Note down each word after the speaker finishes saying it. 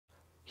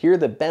Here are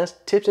the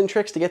best tips and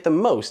tricks to get the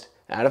most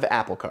out of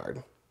Apple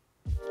Card.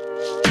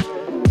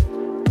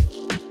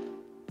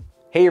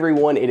 Hey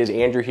everyone, it is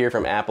Andrew here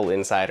from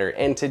AppleInsider,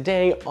 and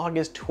today,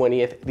 August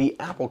 20th, the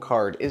Apple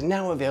Card is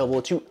now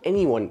available to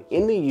anyone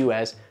in the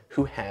US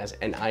who has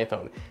an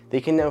iPhone. They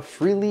can now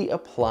freely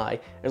apply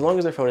as long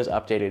as their phone is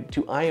updated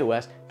to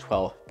iOS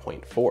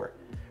 12.4.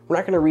 We're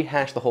not going to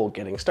rehash the whole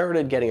getting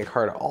started, getting a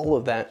card, all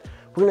of that.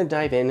 We're going to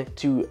dive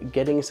into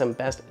getting some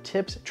best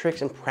tips,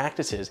 tricks, and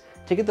practices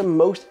to get the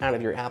most out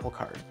of your Apple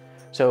Card.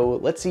 So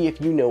let's see if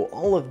you know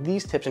all of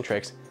these tips and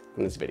tricks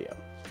in this video.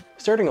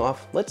 Starting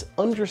off, let's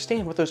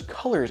understand what those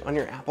colors on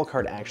your Apple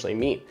Card actually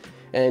mean.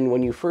 And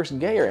when you first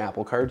get your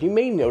Apple Card, you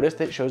may notice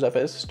that it shows up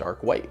as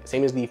stark white,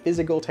 same as the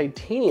physical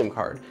titanium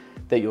card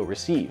that you'll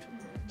receive.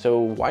 So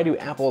why do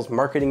Apple's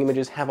marketing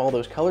images have all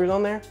those colors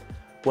on there?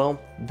 Well,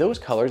 those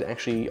colors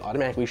actually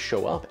automatically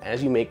show up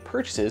as you make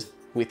purchases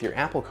with your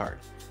Apple Card.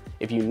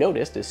 If you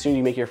noticed, as soon as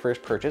you make your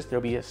first purchase,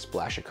 there'll be a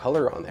splash of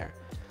color on there.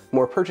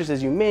 More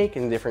purchases you make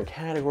in different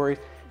categories,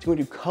 it's going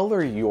to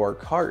color your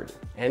card,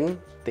 and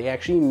they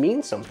actually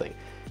mean something.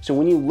 So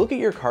when you look at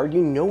your card,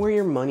 you know where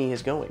your money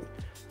is going.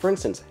 For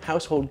instance,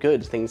 household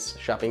goods, things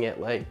shopping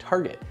at like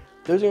Target,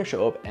 those are going to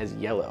show up as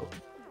yellow.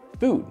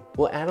 Food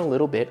will add a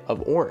little bit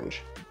of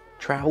orange.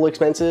 Travel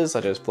expenses,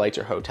 such as flights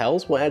or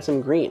hotels, will add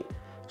some green.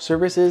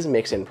 Services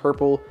mix in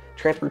purple.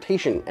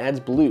 Transportation adds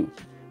blue.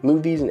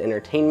 Movies and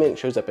entertainment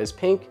shows up as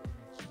pink.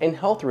 And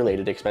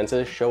health-related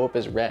expenses show up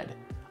as red.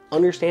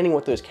 Understanding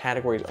what those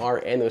categories are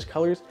and those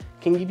colors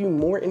can give you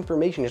more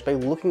information just by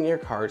looking at your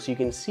card so you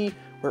can see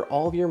where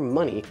all of your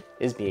money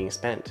is being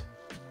spent.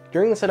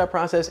 During the setup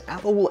process,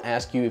 Apple will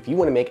ask you if you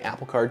want to make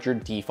Apple Card your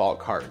default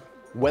card.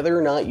 Whether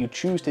or not you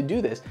choose to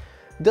do this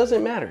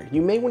doesn't matter.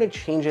 You may want to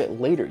change it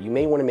later. You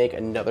may want to make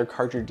another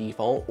card your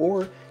default,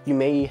 or you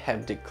may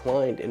have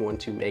declined and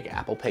want to make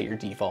Apple Pay your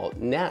default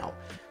now.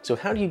 So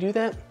how do you do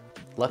that?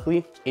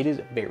 Luckily, it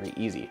is very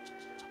easy.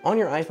 On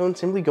your iPhone,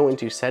 simply go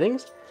into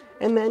Settings,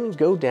 and then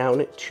go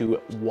down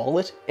to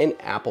Wallet and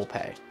Apple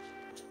Pay.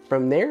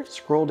 From there,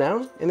 scroll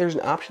down, and there's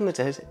an option that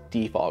says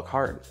Default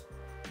Card.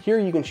 Here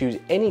you can choose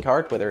any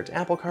card, whether it's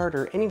Apple Card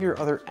or any of your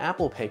other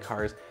Apple Pay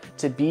cards,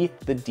 to be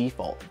the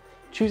default.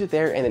 Choose it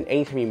there, and then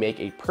anytime you make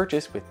a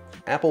purchase with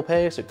Apple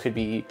Pay, so it could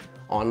be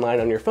online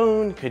on your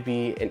phone, could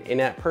be an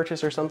in-app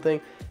purchase or something,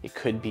 it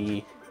could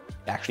be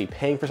actually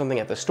paying for something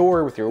at the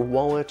store with your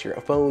wallet, your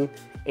phone.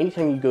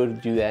 Anytime you go to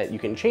do that, you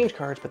can change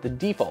cards, but the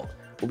default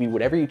will be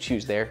whatever you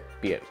choose there,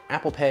 be it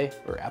Apple Pay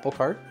or Apple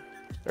Card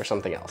or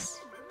something else.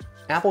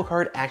 Apple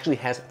Card actually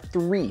has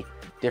 3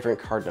 different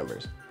card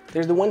numbers.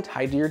 There's the one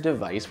tied to your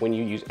device when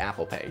you use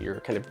Apple Pay, your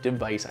kind of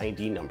device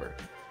ID number.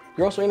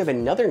 You're also going to have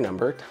another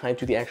number tied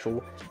to the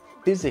actual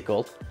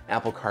physical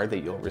Apple Card that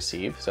you'll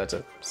receive, so that's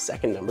a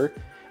second number.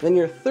 And then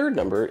your third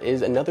number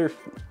is another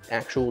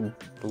actual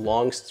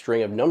long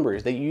string of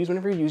numbers that you use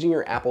whenever you're using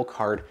your Apple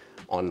Card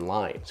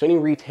online. So any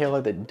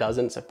retailer that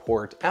doesn't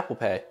support Apple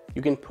Pay,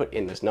 you can put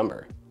in this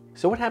number.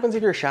 So what happens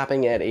if you're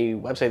shopping at a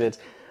website that's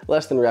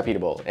less than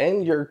reputable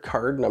and your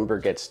card number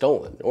gets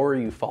stolen, or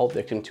you fall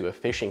victim to a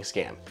phishing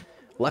scam?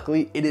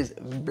 Luckily, it is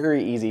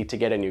very easy to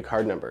get a new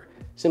card number.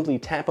 Simply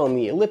tap on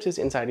the ellipsis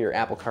inside of your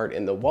Apple Card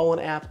in the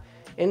Wallet app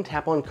and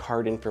tap on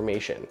Card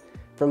Information.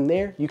 From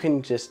there, you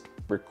can just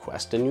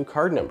request a new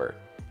card number.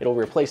 It'll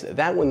replace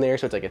that one there,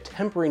 so it's like a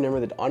temporary number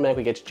that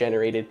automatically gets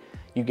generated.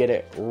 You get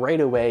it right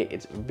away.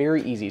 It's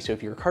very easy. So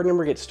if your card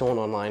number gets stolen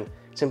online,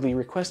 simply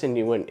request a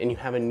new one and you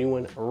have a new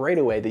one right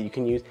away that you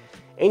can use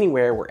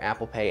anywhere where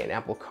Apple Pay and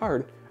Apple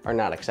Card are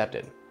not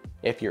accepted.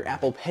 If your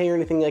Apple Pay or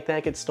anything like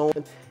that gets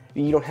stolen,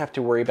 you don't have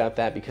to worry about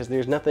that because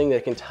there's nothing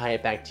that can tie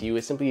it back to you.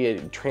 It's simply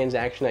a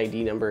transaction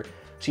ID number,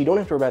 so you don't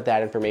have to worry about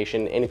that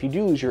information. And if you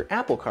do lose your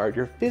Apple Card,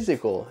 your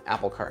physical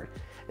Apple Card,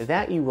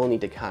 that you will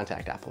need to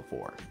contact Apple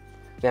for.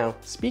 Now,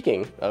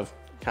 speaking of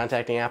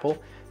contacting Apple,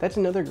 that's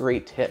another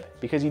great tip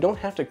because you don't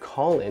have to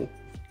call in.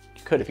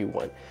 You could if you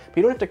want, but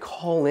you don't have to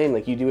call in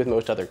like you do with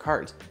most other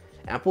cards.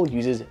 Apple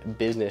uses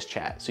business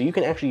chat, so you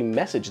can actually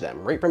message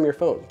them right from your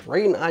phone.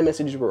 Right in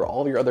iMessage where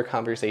all of your other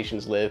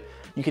conversations live,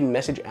 you can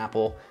message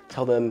Apple,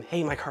 tell them,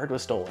 hey, my card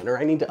was stolen, or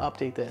I need to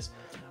update this.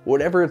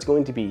 Whatever it's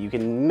going to be, you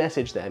can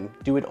message them,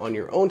 do it on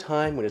your own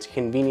time when it's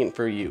convenient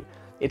for you.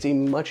 It's a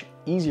much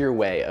easier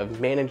way of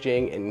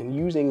managing and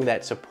using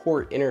that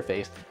support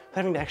interface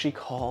without having to actually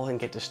call and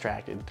get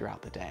distracted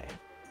throughout the day.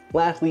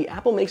 Lastly,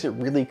 Apple makes it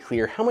really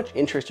clear how much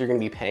interest you're going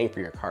to be paying for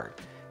your card.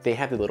 They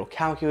have the little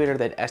calculator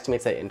that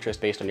estimates that interest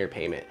based on your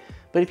payment.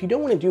 But if you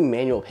don't want to do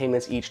manual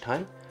payments each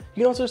time,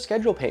 you can also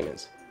schedule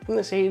payments. From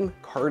the same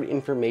card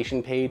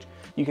information page,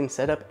 you can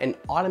set up an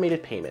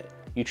automated payment.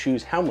 You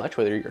choose how much,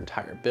 whether your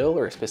entire bill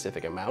or a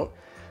specific amount,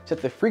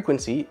 set the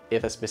frequency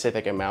if a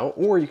specific amount,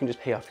 or you can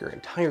just pay off your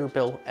entire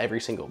bill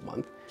every single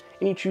month,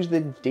 and you choose the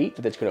date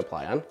that's going to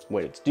apply on,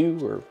 when it's due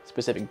or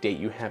specific date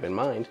you have in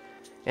mind,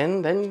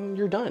 and then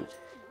you're done.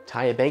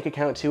 Tie a bank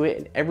account to it,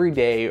 and every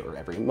day or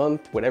every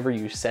month, whatever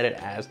you set it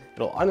as,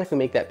 it'll automatically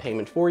make that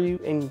payment for you,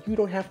 and you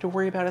don't have to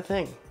worry about a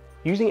thing.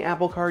 Using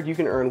Apple Card, you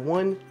can earn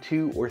 1,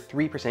 2, or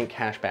 3%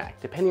 cash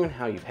back, depending on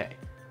how you pay.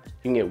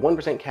 You can get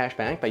 1% cash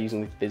back by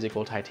using the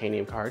physical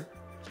titanium card.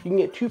 You can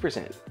get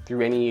 2%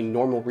 through any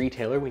normal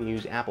retailer when you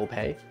use Apple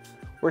Pay,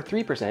 or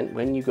 3%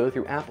 when you go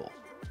through Apple.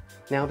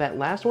 Now that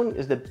last one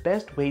is the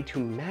best way to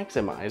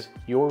maximize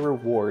your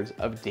rewards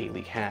of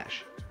daily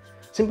cash.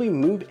 Simply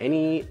move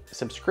any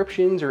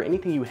subscriptions or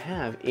anything you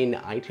have in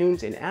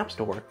iTunes and App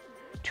Store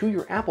to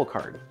your Apple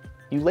Card.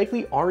 You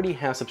likely already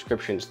have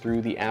subscriptions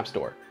through the App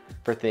Store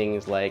for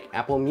things like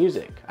Apple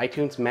Music,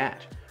 iTunes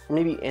Match, or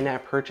maybe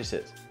in-app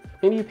purchases.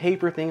 Maybe you pay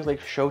for things like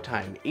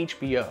Showtime,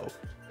 HBO,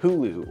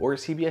 Hulu, or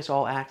CBS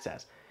All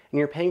Access, and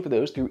you're paying for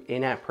those through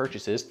in-app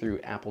purchases through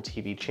Apple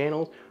TV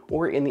channels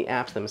or in the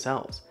apps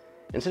themselves.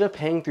 Instead of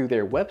paying through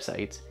their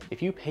websites,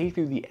 if you pay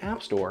through the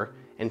App Store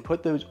and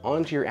put those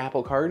onto your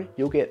Apple Card,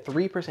 you'll get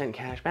 3%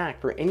 cash back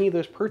for any of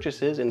those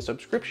purchases and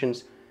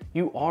subscriptions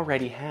you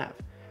already have.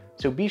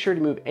 So be sure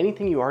to move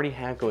anything you already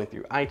have going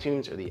through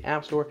iTunes or the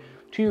App Store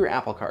to your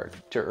Apple Card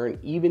to earn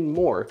even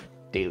more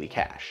daily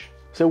cash.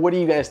 So what do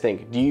you guys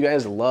think? Do you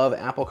guys love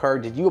Apple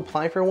Card? Did you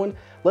apply for one?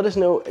 Let us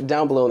know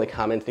down below in the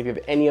comments. If you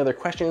have any other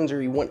questions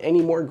or you want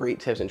any more great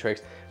tips and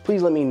tricks,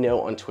 please let me know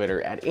on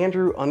Twitter at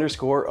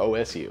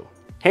Andrew_OSU.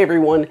 Hey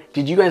everyone,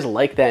 did you guys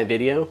like that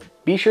video?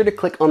 Be sure to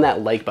click on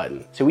that like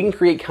button so we can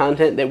create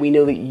content that we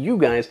know that you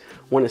guys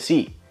want to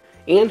see.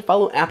 And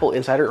follow Apple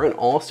Insider on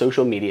all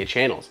social media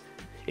channels.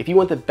 If you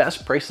want the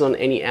best prices on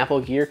any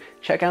Apple gear,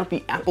 check out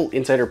the Apple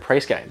Insider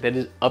price guide that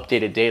is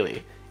updated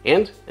daily.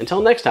 And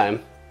until next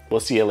time, we'll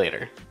see you later.